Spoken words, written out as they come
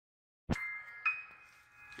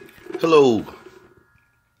Hello,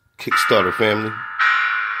 Kickstarter family.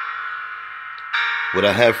 What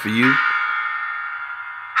I have for you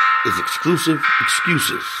is exclusive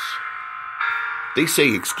excuses. They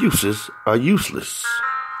say excuses are useless.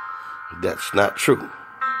 That's not true,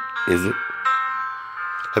 is it?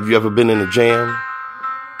 Have you ever been in a jam?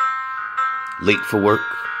 Late for work?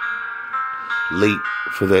 Late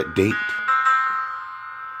for that date?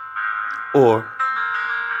 Or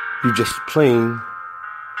you just plain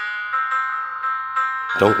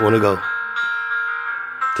don't want to go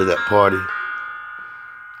to that party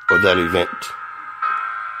or that event?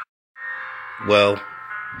 Well,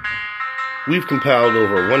 we've compiled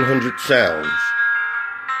over 100 sounds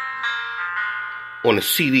on a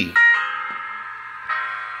CD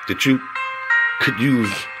that you could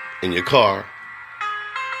use in your car,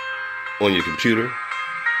 on your computer,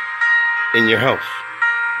 in your house.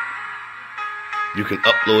 You can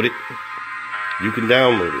upload it, you can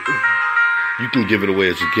download it, you can give it away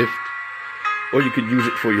as a gift, or you could use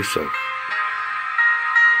it for yourself.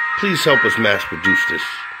 Please help us mass produce this.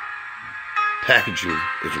 Packaging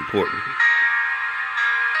is important.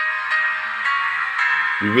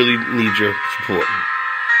 We really need your support.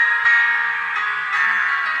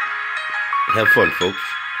 Have fun, folks,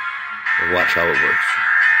 and watch how it works.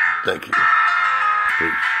 Thank you.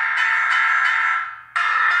 Please.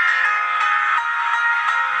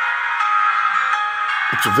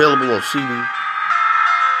 It's available on CD,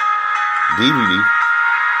 DVD,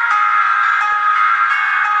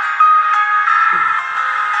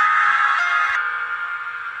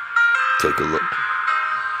 take a look.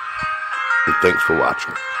 And thanks for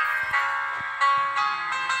watching.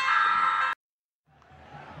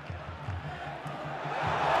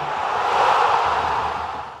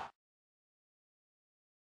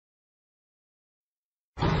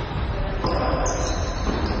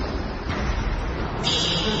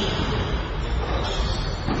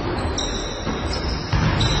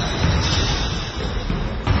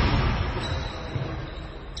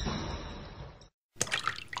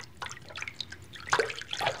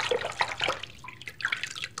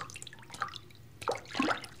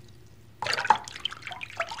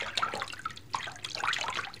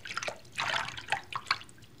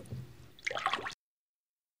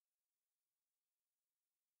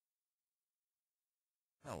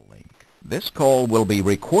 This call will be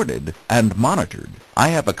recorded and monitored. I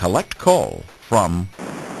have a collect call from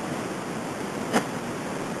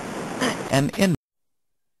an in.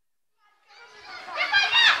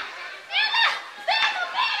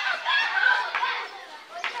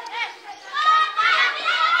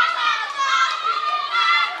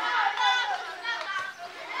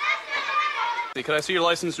 Can I see your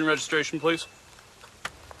license and registration, please?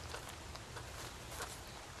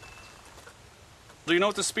 Do you know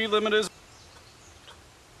what the speed limit is?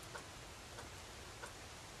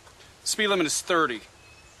 Speed limit is 30.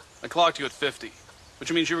 I clocked you at 50,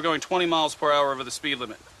 which means you were going 20 miles per hour over the speed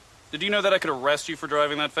limit. Did you know that I could arrest you for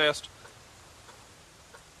driving that fast?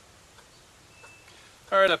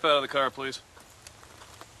 All right, step out of the car, please.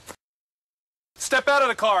 Step out of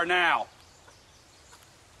the car now!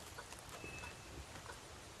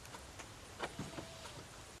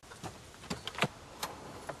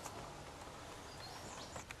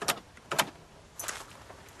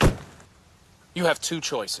 You have two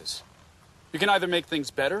choices. You can either make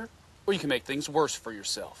things better, or you can make things worse for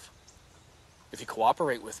yourself. If you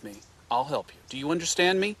cooperate with me, I'll help you. Do you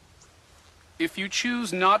understand me? If you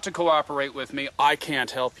choose not to cooperate with me, I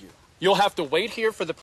can't help you. You'll have to wait here for the